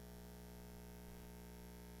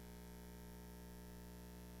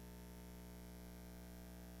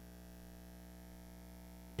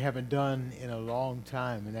haven't done in a long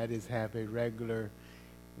time, and that is have a regular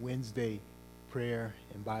Wednesday prayer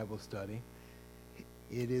and Bible study.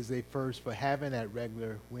 It is a first for having that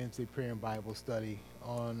regular Wednesday prayer and Bible study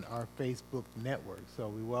on our Facebook network. So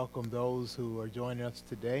we welcome those who are joining us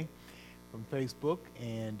today from Facebook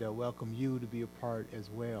and welcome you to be a part as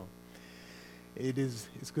well.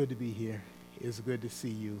 It's good to be here. It's good to see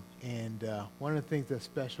you. And one of the things that's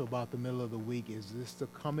special about the middle of the week is just the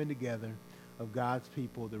coming together of God's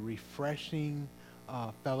people, the refreshing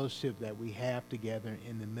fellowship that we have together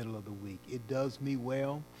in the middle of the week. It does me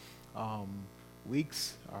well. Um,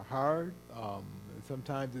 Weeks are hard.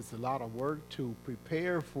 Sometimes it's a lot of work to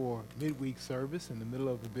prepare for midweek service in the middle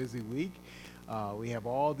of a busy week. We have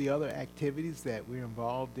all the other activities that we're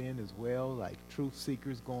involved in as well, like Truth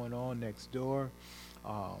Seekers going on next door,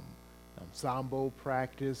 ensemble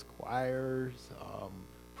practice, choirs,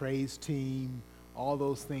 praise team, all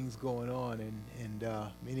those things going on, and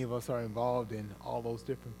many of us are involved in all those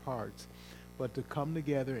different parts. But to come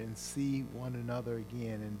together and see one another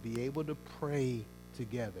again and be able to pray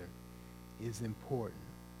together is important.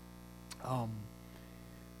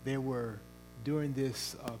 There were, during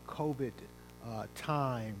this COVID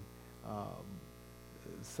time, um,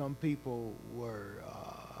 some people were,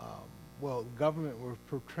 government were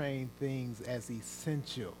portraying things as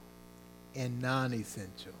essential and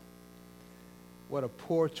non-essential. What a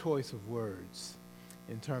poor choice of words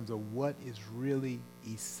in terms of what is really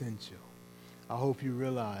essential. I hope you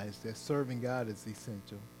realize that serving God is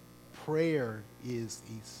essential. Prayer is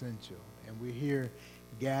essential. And we're here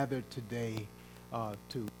gathered today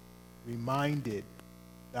to reminded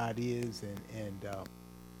God is and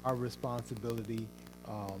our responsibility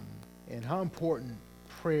and how important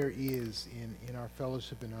prayer is in our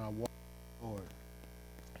fellowship and our walk with the Lord.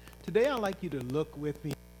 Today I'd like you to look with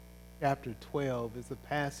me. Chapter 12 is a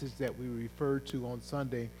passage that we referred to on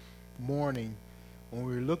Sunday morning when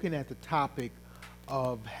we were looking at the topic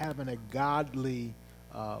of having a godly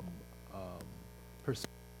perspective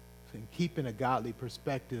and keeping a godly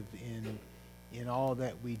perspective in all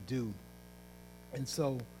that we do. And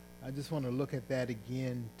so I just want to look at that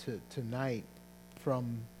again tonight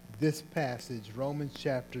from this passage, Romans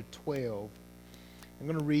chapter 12. I'm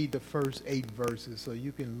going to read the first 8 verses so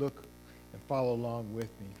you can look and follow along with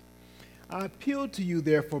me. I appeal to you,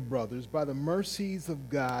 therefore, brothers, by the mercies of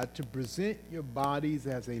God, to present your bodies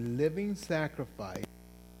as a living sacrifice,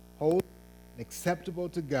 holy and acceptable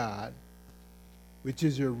to God, which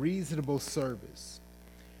is your reasonable service.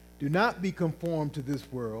 Do not be conformed to this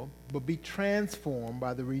world, but be transformed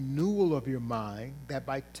by the renewal of your mind, that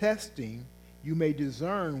by testing you may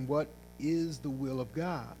discern what is the will of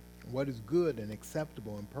God, what is good and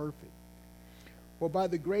acceptable and perfect. For by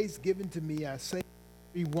the grace given to me, I say,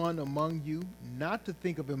 everyone among you not to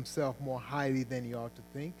think of himself more highly than he ought to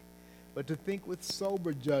think, but to think with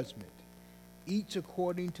sober judgment, each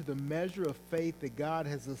according to the measure of faith that God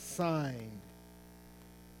has assigned.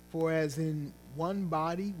 For as in one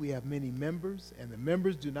body we have many members, and the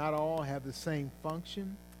members do not all have the same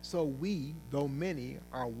function, so we, though many,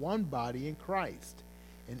 are one body in Christ,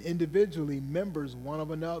 and individually members one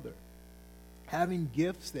of another. Having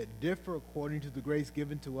gifts that differ according to the grace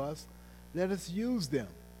given to us, let us use them.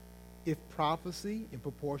 If prophecy, in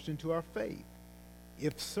proportion to our faith.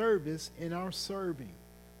 If service, in our serving.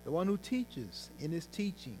 The one who teaches, in his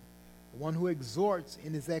teaching. The one who exhorts,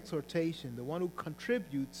 in his exhortation. The one who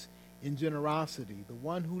contributes, in generosity. The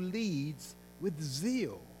one who leads, with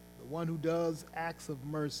zeal. The one who does acts of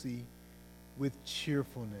mercy, with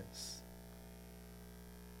cheerfulness.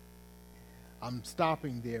 I'm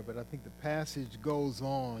stopping there, but I think the passage goes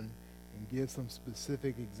on and give some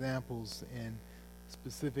specific examples and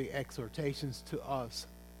specific exhortations to us.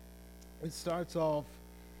 It starts off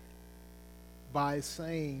by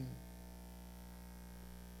saying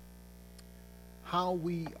how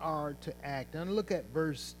we are to act. And look at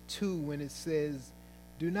verse 2 when it says,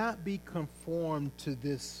 do not be conformed to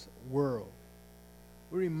this world.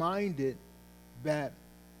 We're reminded that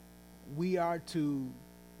we are to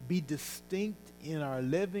be distinct in our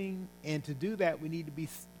living, and to do that we need to be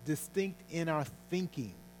distinct in our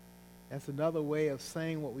thinking. That's another way of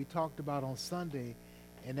saying what we talked about on Sunday,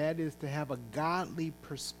 and that is to have a godly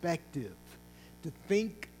perspective, to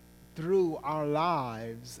think through our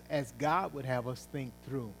lives as God would have us think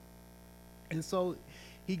through. And so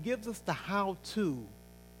he gives us the how-to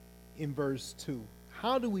in verse 2.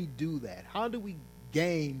 How do we do that? How do we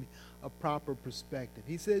gain a proper perspective?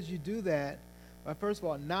 He says you do that by, first of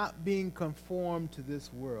all, not being conformed to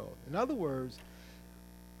this world. In other words,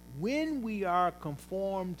 when we are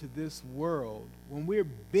conformed to this world, when we're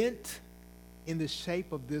bent in the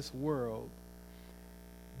shape of this world,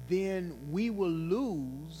 then we will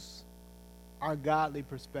lose our godly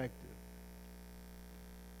perspective.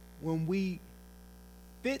 When we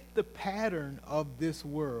fit the pattern of this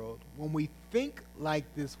world, when we think like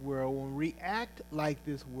this world, when we react like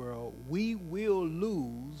this world, we will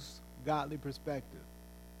lose godly perspective.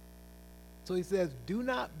 So he says, do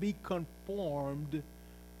not be conformed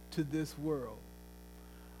to this world.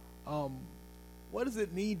 What does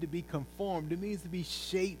it mean to be conformed? It means to be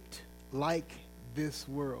shaped like this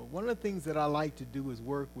world. One of the things that I like to do is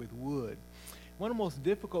work with wood. One of the most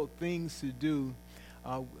difficult things to do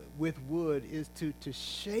with wood is to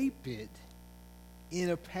shape it in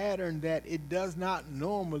a pattern that it does not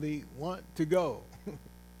normally want to go.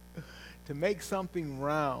 To make something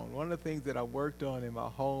round, one of the things that I worked on in my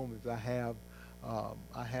home is I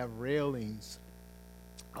have railings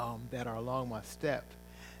that are along my step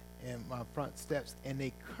and my front steps, and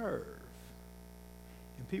they curve.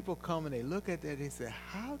 And people come and they look at that and they say,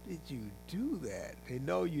 how did you do that? They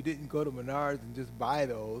know you didn't go to Menards and just buy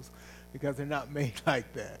those because they're not made like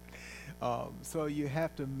that. So you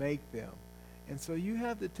have to make them. And so you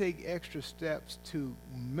have to take extra steps to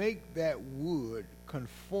make that wood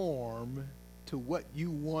conform to what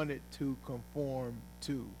you want it to conform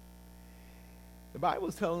to. The Bible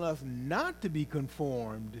is telling us not to be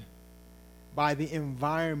conformed by the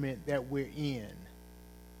environment that we're in.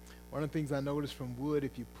 One of the things I noticed from wood,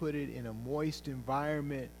 if you put it in a moist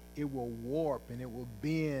environment, it will warp and it will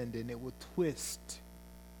bend and it will twist.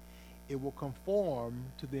 It will conform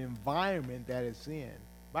to the environment that it's in.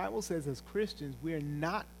 The Bible says as Christians, we're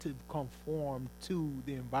not to conform to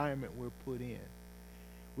the environment we're put in.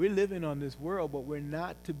 We're living on this world, but we're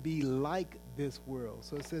not to be like this world.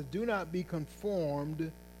 So it says, do not be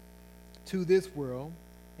conformed to this world.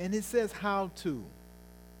 And it says how to.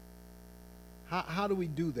 How do we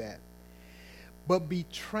do that? But be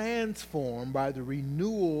transformed by the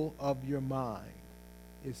renewal of your mind.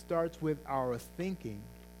 It starts with our thinking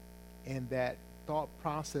and that thought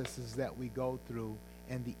processes that we go through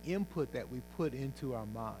and the input that we put into our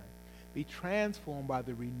mind. Be transformed by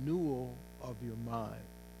the renewal of your mind.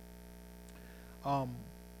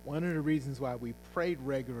 One of the reasons why we prayed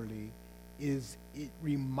regularly is it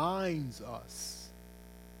reminds us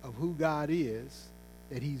of who God is,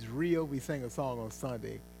 that he's real. We sang a song on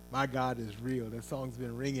Sunday, My God is Real. That song's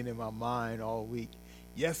been ringing in my mind all week.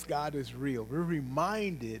 Yes, God is real. We're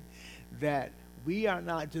reminded that we are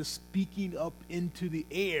not just speaking up into the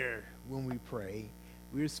air when we pray.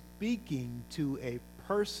 We're speaking to a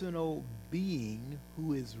personal being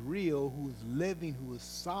who is real, who is living, who is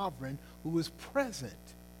sovereign, who is present,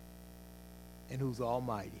 and who's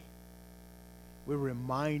almighty. We're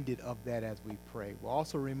reminded of that as we pray. We're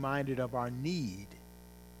also reminded of our need,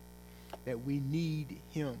 that we need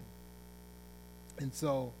him. And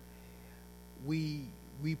so we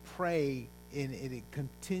pray, and it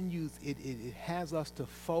continues, it has us to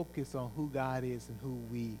focus on who God is and who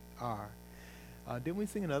we are. Didn't we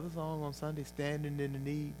sing another song on Sunday, Standing in the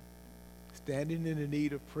Need? Standing in the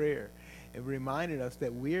need of prayer. It reminded us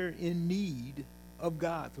that we're in need of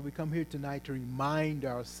God. So we come here tonight to remind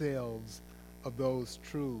ourselves of those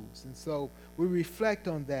truths. And so we reflect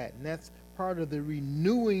on that, and that's part of the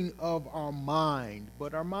renewing of our mind.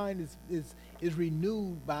 But our mind is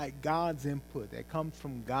renewed by God's input that comes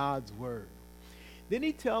from God's word. Then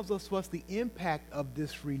he tells us what's the impact of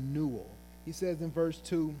this renewal. He says in verse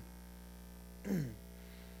 2,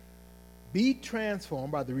 be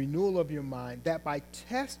transformed by the renewal of your mind, that by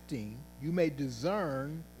testing you may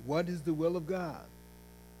discern what is the will of God.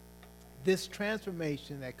 This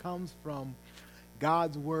transformation that comes from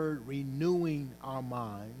God's word renewing our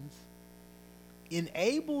minds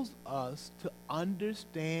enables us to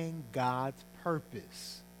understand God's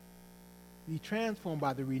purpose. Be transformed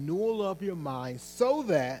by the renewal of your mind so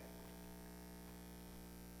that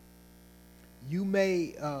you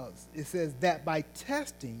may, it says that by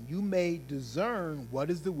testing you may discern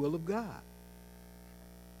what is the will of God.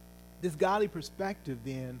 This godly perspective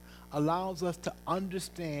then allows us to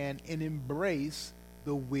understand and embrace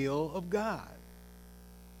the will of God.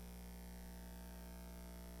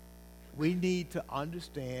 We need to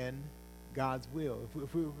understand God's will.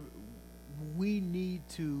 We need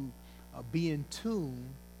to be in tune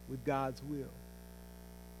with God's will.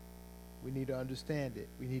 We need to understand it.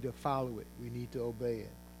 We need to follow it. We need to obey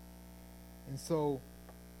it. And so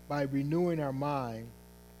by renewing our mind,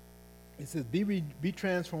 it says, be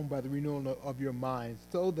transformed by the renewal of your mind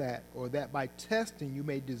so that, or that by testing you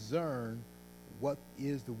may discern what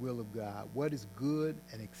is the will of God, what is good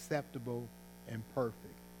and acceptable and perfect.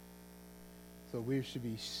 So we should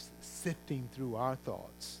be sifting through our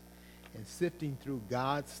thoughts and sifting through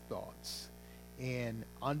God's thoughts and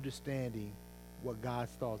understanding what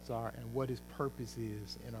God's thoughts are and what his purpose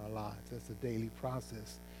is in our lives. That's a daily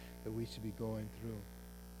process that we should be going through.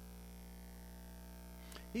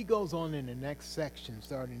 He goes on in the next section,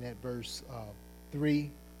 starting at verse 3,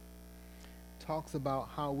 talks about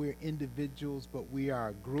how we're individuals, but we are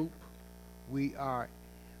a group. We are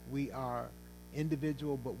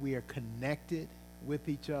individual, but we are connected with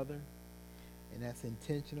each other, and that's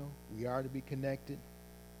intentional. We are to be connected.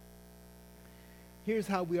 Here's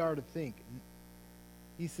how we are to think.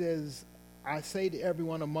 He says, I say to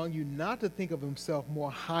everyone among you not to think of himself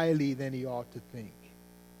more highly than he ought to think.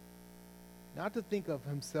 Not to think of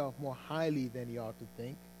himself more highly than he ought to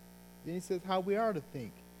think. Then he says how we are to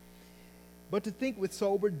think. But to think with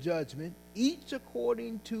sober judgment, each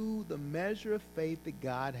according to the measure of faith that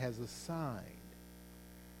God has assigned.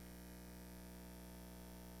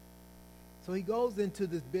 So he goes into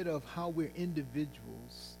this bit of how we're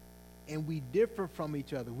individuals and we differ from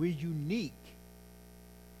each other. We're unique,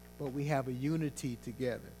 but we have a unity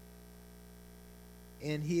together.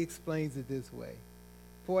 And he explains it this way.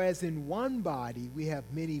 For as in one body we have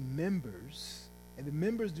many members, and the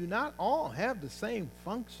members do not all have the same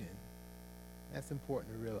function. That's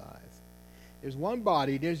important to realize. There's one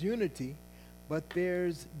body, there's unity, but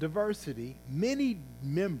there's diversity, many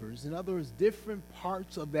members, in other words, different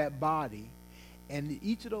parts of that body, and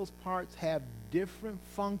each of those parts have different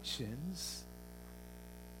functions,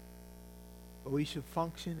 but we should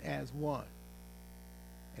function as one.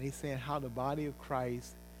 And he's saying how the body of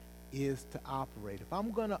Christ is to operate. If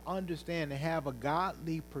I'm going to understand and have a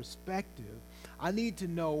godly perspective, I need to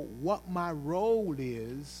know what my role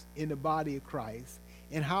is in the body of Christ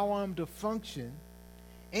and how I'm to function,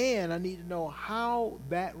 and I need to know how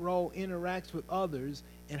that role interacts with others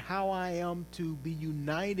and how I am to be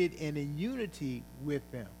united and in unity with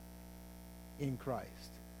them in Christ.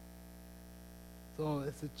 So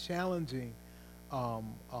it's a challenging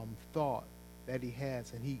thought that he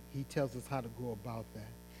has, and he tells us how to go about that.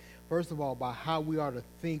 First of all, by how we are to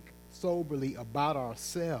think soberly about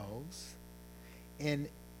ourselves. And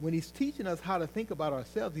when he's teaching us how to think about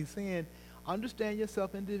ourselves, he's saying, understand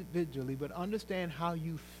yourself individually, but understand how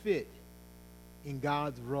you fit in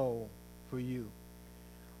God's role for you.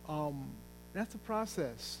 That's a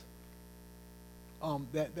process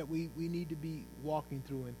that we need to be walking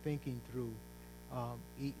through and thinking through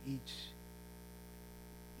each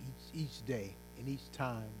day and each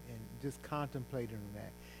time, and just contemplating on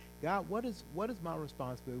that. God, what is my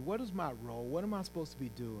responsibility? What is my role? What am I supposed to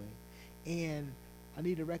be doing? And I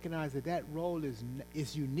need to recognize that role is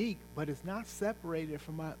unique, but it's not separated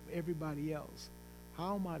from everybody else.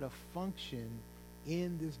 How am I to function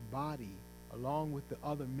in this body along with the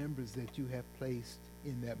other members that you have placed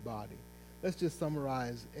in that body? Let's just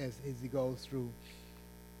summarize as he goes through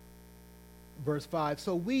verse 5.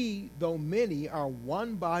 So we, though many, are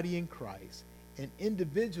one body in Christ, and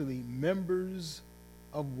individually members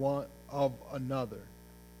of one of another.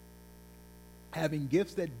 Having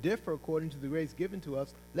gifts that differ according to the grace given to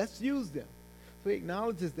us, let's use them. So he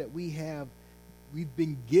acknowledges that we've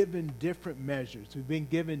been given different measures. We've been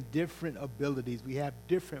given different abilities. We have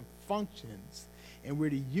different functions, and we're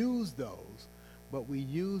to use those, but we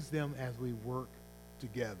use them as we work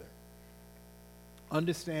together.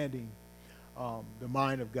 Understanding the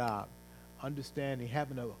mind of God, understanding,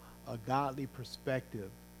 having a godly perspective.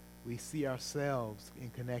 We see ourselves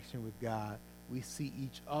in connection with God. We see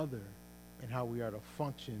each other and how we are to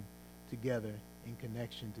function together in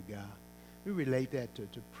connection to God. We relate that to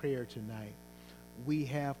prayer tonight. We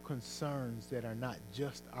have concerns that are not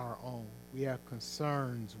just our own. We have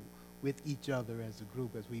concerns with each other as a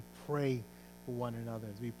group as we pray for one another,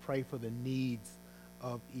 as we pray for the needs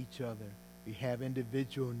of each other. We have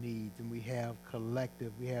individual needs, and we have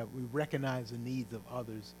collective. We recognize the needs of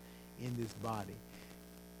others in this body.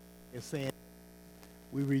 It's saying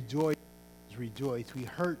we rejoice. We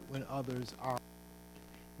hurt when others are.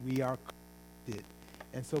 We are connected,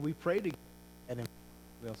 and so we pray together.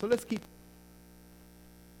 So let's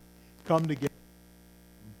come together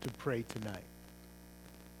to pray tonight.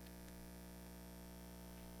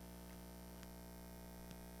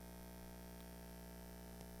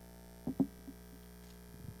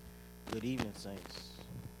 Good evening, saints.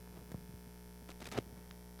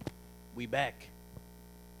 We back.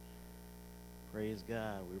 Praise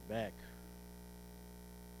God, we're back.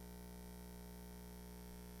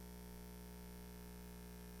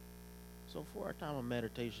 So for our time of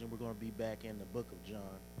meditation, we're going to be back in the book of John.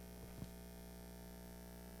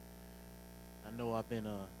 I know I've been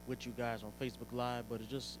with you guys on Facebook Live, but it's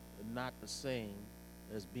just not the same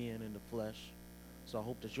as being in the flesh. So I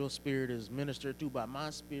hope that your spirit is ministered to by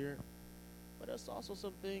my spirit, But there's also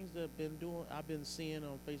some things that I've been seeing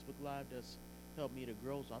on Facebook Live that's helped me to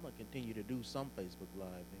grow. So I'm gonna continue to do some Facebook Live,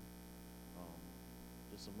 and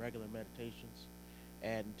just some regular meditations,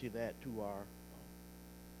 adding to that to our.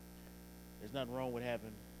 There's nothing wrong with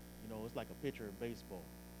having, it's like a pitcher in baseball.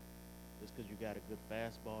 Just because you got a good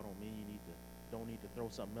fastball don't mean you don't need to throw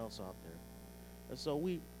something else out there. And so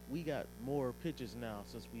we got more pitches now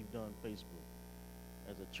since we've done Facebook.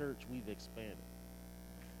 As a church, we've expanded.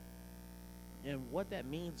 And what that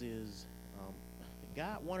means is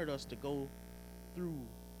God wanted us to go through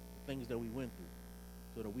things that we went through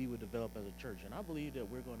so that we would develop as a church. And I believe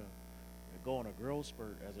that we're going to go on a growth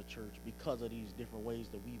spurt as a church because of these different ways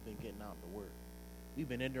that we've been getting out the word. We've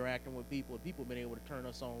been interacting with people, and people have been able to turn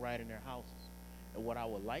us on right in their houses. And what I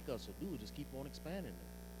would like us to do is just keep on expanding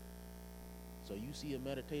it. So you see a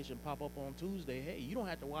meditation pop up on Tuesday, hey, you don't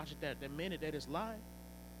have to watch it that minute that it's live,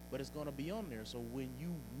 but it's going to be on there. So when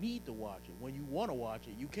you need to watch it, when you want to watch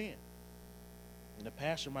it, you can. And the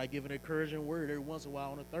pastor might give an encouraging word every once in a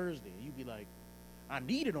while on a Thursday. And you'd be like, I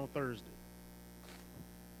need it on Thursday.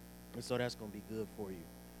 And so that's going to be good for you.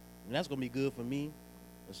 And that's going to be good for me.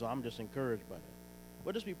 And so I'm just encouraged by that.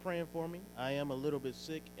 But just be praying for me. I am a little bit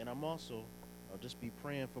sick, and I'm also just be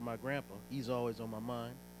praying for my grandpa. He's always on my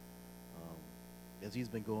mind, as he's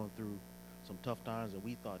been going through some tough times that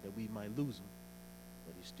we thought that we might lose him,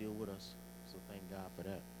 but he's still with us. So thank God for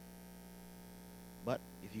that. But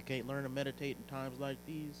if you can't learn to meditate in times like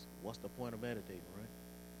these, what's the point of meditating, right?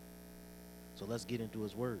 So let's get into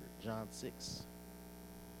his word. John 6.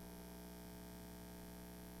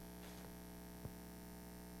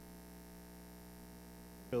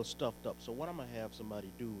 Real stuffed up. So what I'm going to have somebody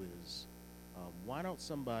do is, why don't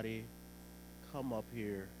somebody come up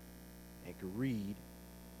here and could read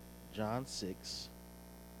John 6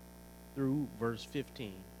 through verse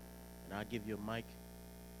 15. And I'll give you a mic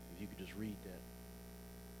if you could just read that.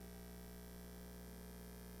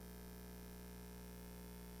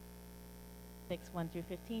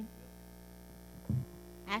 6:1-15.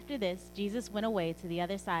 After this, Jesus went away to the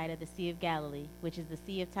other side of the Sea of Galilee, which is the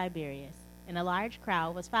Sea of Tiberias, and a large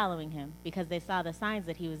crowd was following him because they saw the signs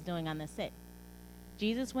that he was doing on the sick.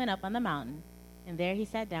 Jesus went up on the mountain, and there he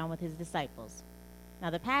sat down with his disciples. Now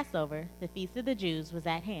the Passover, the feast of the Jews, was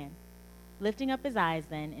at hand. Lifting up his eyes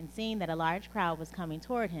then, and seeing that a large crowd was coming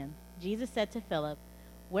toward him, Jesus said to Philip,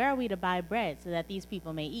 "Where are we to buy bread so that these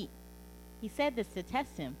people may eat?" He said this to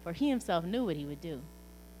test him, for he himself knew what he would do.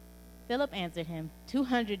 Philip answered him,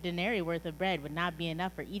 200 denarii worth of bread would not be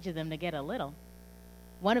enough for each of them to get a little.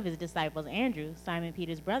 One of his disciples, Andrew, Simon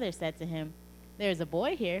Peter's brother, said to him, "There is a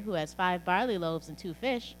boy here who has 5 barley loaves and 2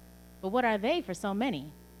 fish, but what are they for so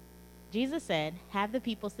many?" Jesus said, "Have the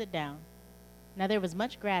people sit down." Now there was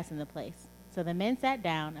much grass in the place, so the men sat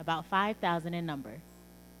down, about 5,000 in number.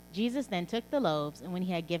 Jesus then took the loaves, and when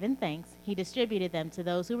he had given thanks, he distributed them to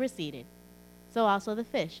those who were seated, so also the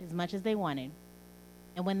fish, as much as they wanted.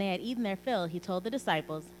 And when they had eaten their fill, he told the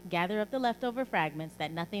disciples, "Gather up the leftover fragments,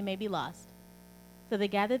 that nothing may be lost." So they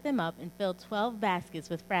gathered them up and filled 12 baskets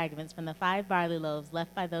with fragments from the 5 barley loaves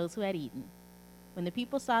left by those who had eaten. When the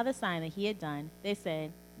people saw the sign that he had done, they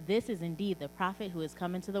said, "This is indeed the prophet who has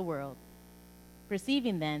come into the world."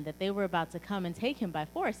 Perceiving then that they were about to come and take him by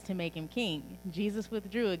force to make him king, Jesus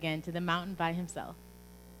withdrew again to the mountain by himself.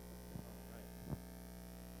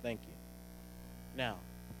 Thank you. Now,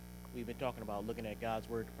 we've been talking about looking at God's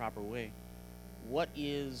word the proper way.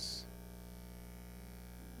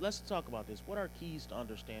 Let's talk about this. What are keys to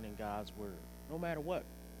understanding God's word? No matter what,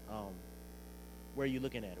 where are you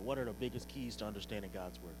looking at it? What are the biggest keys to understanding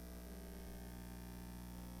God's word?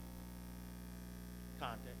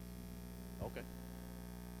 Context. Okay.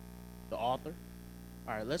 The author.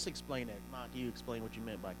 All right, let's explain that. Come on, can you explain what you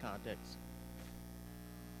meant by context?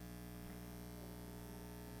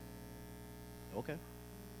 Okay.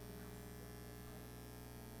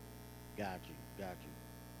 Got you. Saying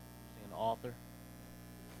the author.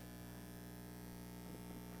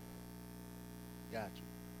 Got you.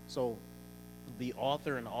 So, the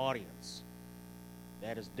author and the audience,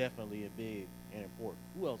 that is definitely a big and important.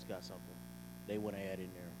 Who else got something they want to add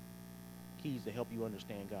in there? Keys to help you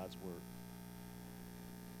understand God's word.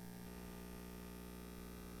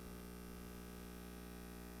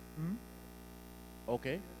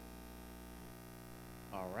 Okay.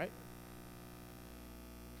 All right.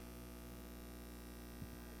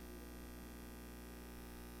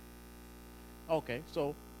 Okay,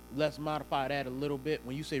 so let's modify that a little bit.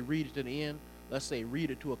 When you say read it to the end, let's say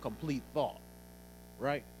read it to a complete thought,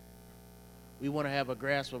 right? We want to have a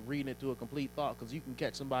grasp of reading it to a complete thought because you can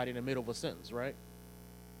catch somebody in the middle of a sentence, right?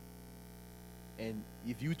 And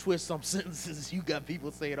if you twist some sentences, you got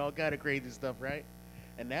people saying all kind of crazy stuff, right?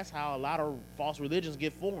 And that's how a lot of false religions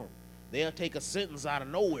get formed. They'll take a sentence out of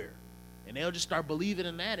nowhere, and they'll just start believing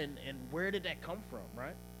in that. And where did that come from,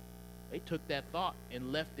 right? They took that thought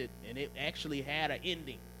and left it, and it actually had an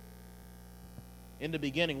ending. In the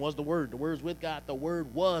beginning was the Word. The Word's with God. The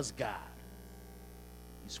Word was God.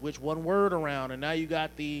 You switch one word around, and now you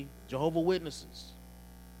got the Jehovah's Witnesses,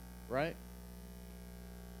 right?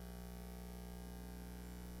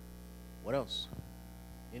 What else?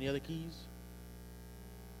 Any other keys?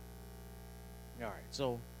 All right,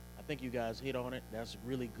 so I think you guys hit on it. That's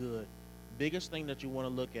really good. Biggest thing that you want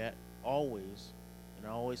to look at always, and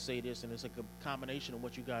I always say this, and it's a combination of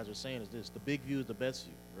what you guys are saying, is this: the big view is the best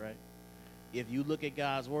view, right? If you look at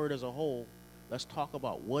God's word as a whole, let's talk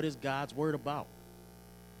about what is God's word about.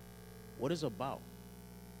 What is about?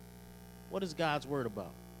 What is God's word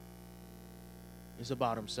about? It's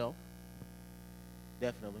about himself.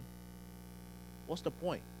 Definitely. What's the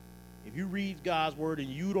point? If you read God's word and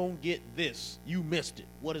you don't get this, you missed it.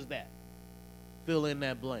 What is that? Fill in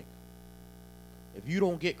that blank. If you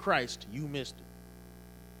don't get Christ, you missed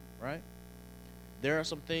it. Right? There are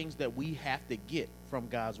some things that we have to get from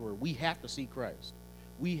God's word. We have to see Christ.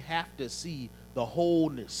 We have to see the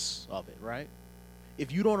wholeness of it, right?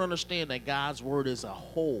 If you don't understand that God's word is a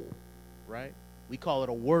whole, right? We call it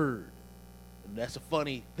a word. And that's a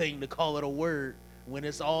funny thing to call it a word when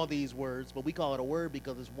it's all these words, but we call it a word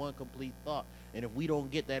because it's one complete thought. And if we don't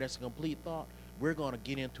get that as a complete thought, we're going to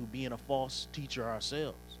get into being a false teacher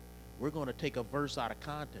ourselves. We're going to take a verse out of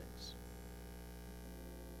context.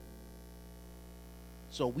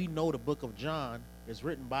 So we know the book of John is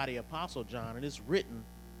written by the Apostle John, and it's written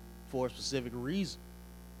for a specific reason.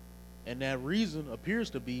 And that reason appears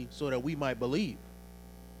to be so that we might believe.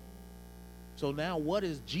 So now what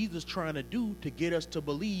is Jesus trying to do to get us to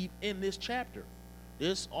believe in this chapter?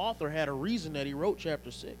 This author had a reason that he wrote chapter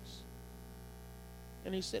 6.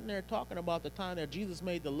 And he's sitting there talking about the time that Jesus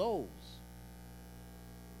made the loaves.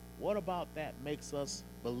 What about that makes us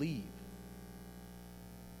believe?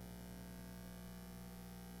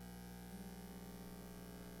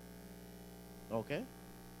 Okay.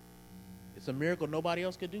 It's a miracle. Nobody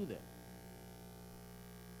else could do that.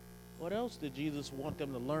 What else did Jesus want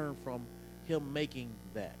them to learn from him making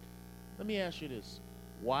that? Let me ask you this.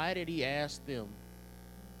 Why did he ask them?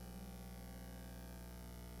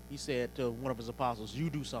 He said to one of his apostles, you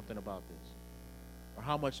do something about this. Or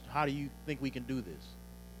how do you think we can do this?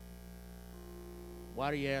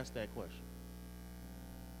 Why do you ask that question?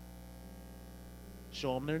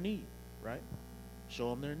 Show them their need, right? Show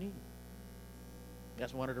them their need.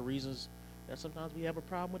 That's one of the reasons that sometimes we have a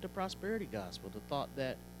problem with the prosperity gospel, the thought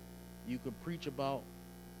that you can preach about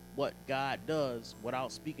what God does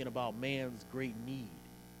without speaking about man's great need.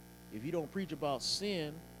 If you don't preach about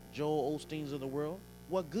sin, Joel Osteen's of the world,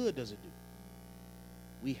 what good does it do?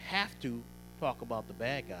 We have to talk about the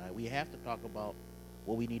bad guy. We have to talk about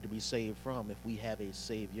what we need to be saved from if we have a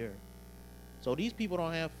Savior. So these people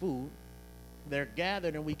don't have food. They're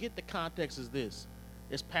gathered, and we get the context is this.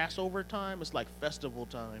 It's Passover time. It's like festival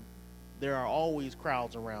time. There are always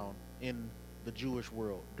crowds around in the Jewish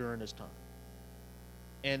world during this time.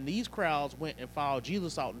 And these crowds went and followed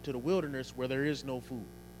Jesus out into the wilderness where there is no food.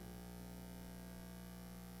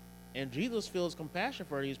 And Jesus feels compassion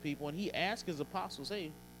for these people, and he asks his apostles, hey,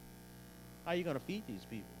 how are you going to feed these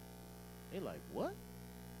people? They're like, what?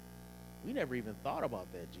 We never even thought about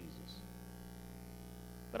that, Jesus.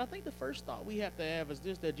 But I think the first thought we have to have is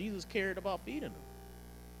this, that Jesus cared about feeding them.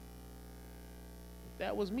 If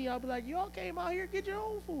that was me, I'd be like, y'all came out here, get your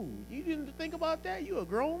own food. You didn't think about that? You a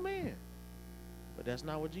grown man. But that's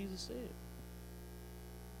not what Jesus said.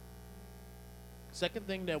 Second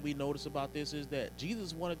thing that we notice about this is that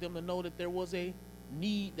Jesus wanted them to know that there was a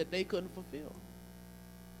need that they couldn't fulfill.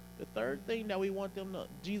 The third thing that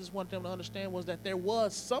Jesus wanted them to understand was that there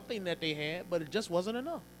was something that they had, but it just wasn't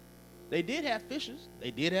enough. They did have fishes.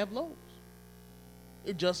 They did have loaves.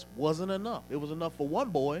 It just wasn't enough. It was enough for one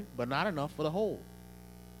boy, but not enough for the whole.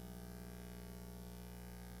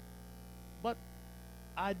 But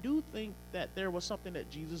I do think that there was something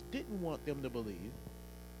that Jesus didn't want them to believe.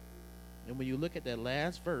 And when you look at that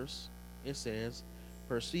last verse, it says,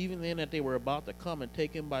 perceiving then that they were about to come and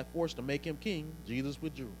take him by force to make him king, Jesus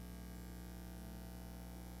withdrew.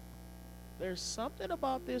 There's something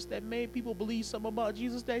about this that made people believe something about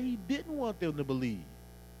Jesus that he didn't want them to believe.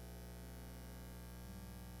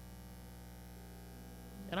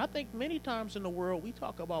 And I think many times in the world we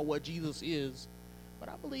talk about what Jesus is, but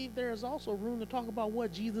I believe there is also room to talk about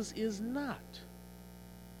what Jesus is not.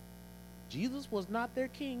 Jesus was not their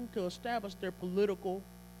king to establish their political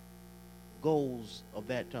goals of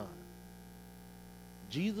that time.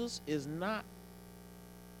 Jesus is not,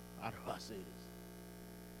 how do I say this?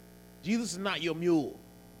 Jesus is not your mule.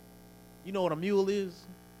 You know what a mule is?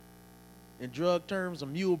 In drug terms, a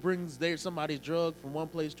mule brings somebody's drug from one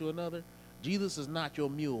place to another. Jesus is not your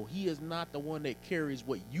mule. He is not the one that carries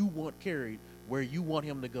what you want carried where you want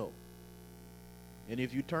him to go. And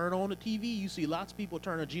if you turn on the TV, you see lots of people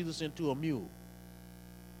turning Jesus into a mule.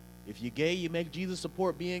 If you're gay, you make Jesus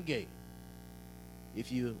support being gay.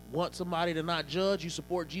 If you want somebody to not judge, you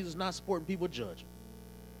support Jesus not supporting people judging.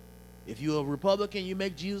 If you're a Republican, you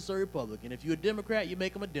make Jesus a Republican. If you're a Democrat, you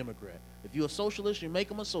make him a Democrat. If you're a socialist, you make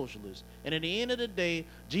him a socialist. And at the end of the day,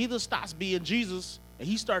 Jesus stops being Jesus, and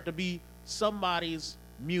he starts to be somebody's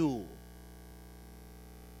mule.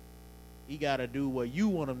 He got to do what you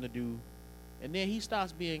want him to do, and then he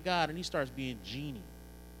stops being God, and he starts being genie.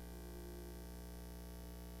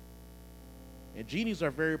 And genies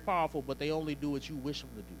are very powerful, but they only do what you wish them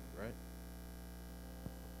to do, right?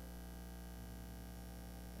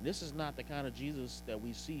 And this is not the kind of Jesus that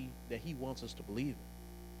we see that he wants us to believe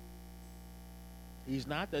in. He's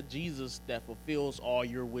not the Jesus that fulfills all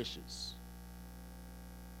your wishes.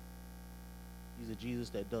 He's a Jesus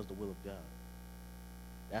that does the will of God.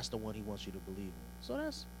 That's the one he wants you to believe in. So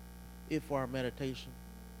that's it for our meditation.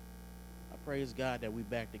 I praise God that we're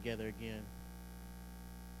back together again.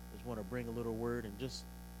 Just want to bring a little word and just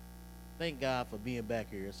thank God for being back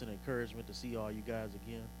here. It's an encouragement to see all you guys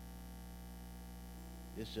again.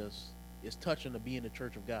 It's touching to be in the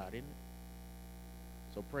church of God, isn't it?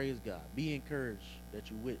 So praise God. Be encouraged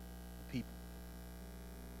that you're with the people.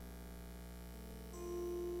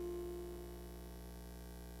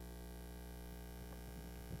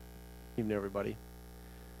 Good evening, everybody.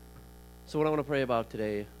 So what I want to pray about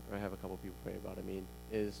today, or I have a couple people pray about,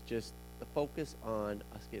 is just the focus on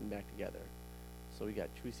us getting back together. So we got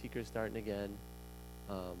Truth Seekers starting again.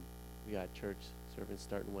 We got church servants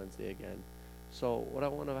starting Wednesday again. So what I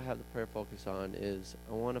want to have the prayer focus on is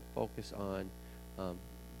I want to focus on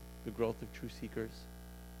the growth of Truth Seekers,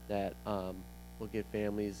 that will get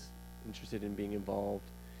families interested in being involved,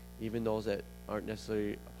 even those that aren't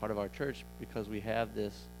necessarily a part of our church, because we have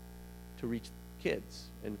this to reach kids.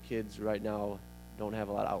 And kids right now don't have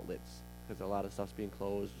a lot of outlets because a lot of stuff's being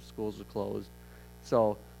closed, schools are closed.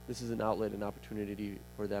 So this is an outlet, an opportunity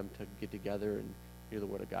for them to get together and hear the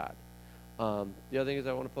Word of God. The other thing is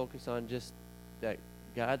I want to focus on just that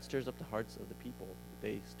God stirs up the hearts of the people. That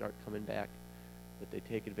they start coming back, that they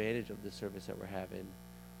take advantage of the service that we're having.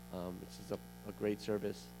 This is a great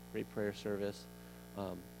service, great prayer service,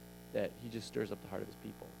 that he just stirs up the heart of his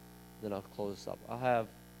people. Then I'll close this up. I'll have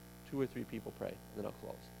 2 or 3 people pray, and then I'll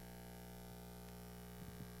close.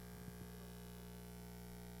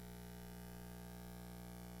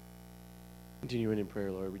 Continuing in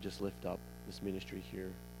prayer, Lord, we just lift up this ministry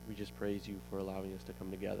here. We just praise you for allowing us to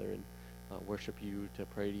come together and worship you, to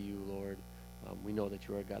pray to you, Lord. We know that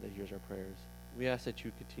you are a God that hears our prayers. We ask that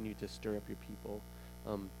you continue to stir up your people,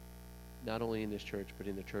 not only in this church, but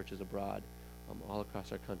in the churches abroad, all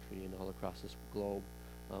across our country and all across this globe,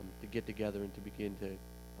 to get together and to begin to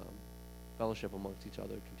fellowship amongst each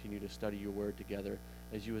other, continue to study your word together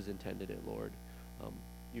as you has intended it, Lord.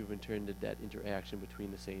 You've intended that interaction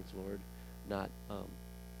between the saints, Lord, not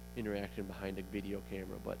interaction behind a video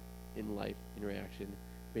camera, but in life interaction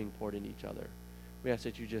being poured in each other. We ask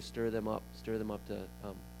that you just stir them up to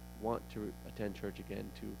want to attend church again,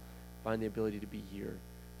 to find the ability to be here.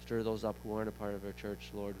 Stir those up who aren't a part of our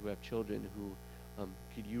church, Lord, who have children who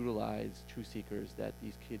could utilize Truth Seekers, that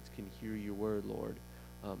these kids can hear your word, Lord,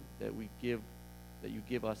 that you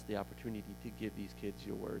give us the opportunity to give these kids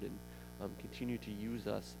your word, and continue to use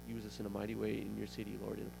us in a mighty way in your city,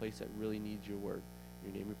 Lord, in a place that really needs your word.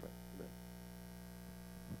 In your name we pray. Amen.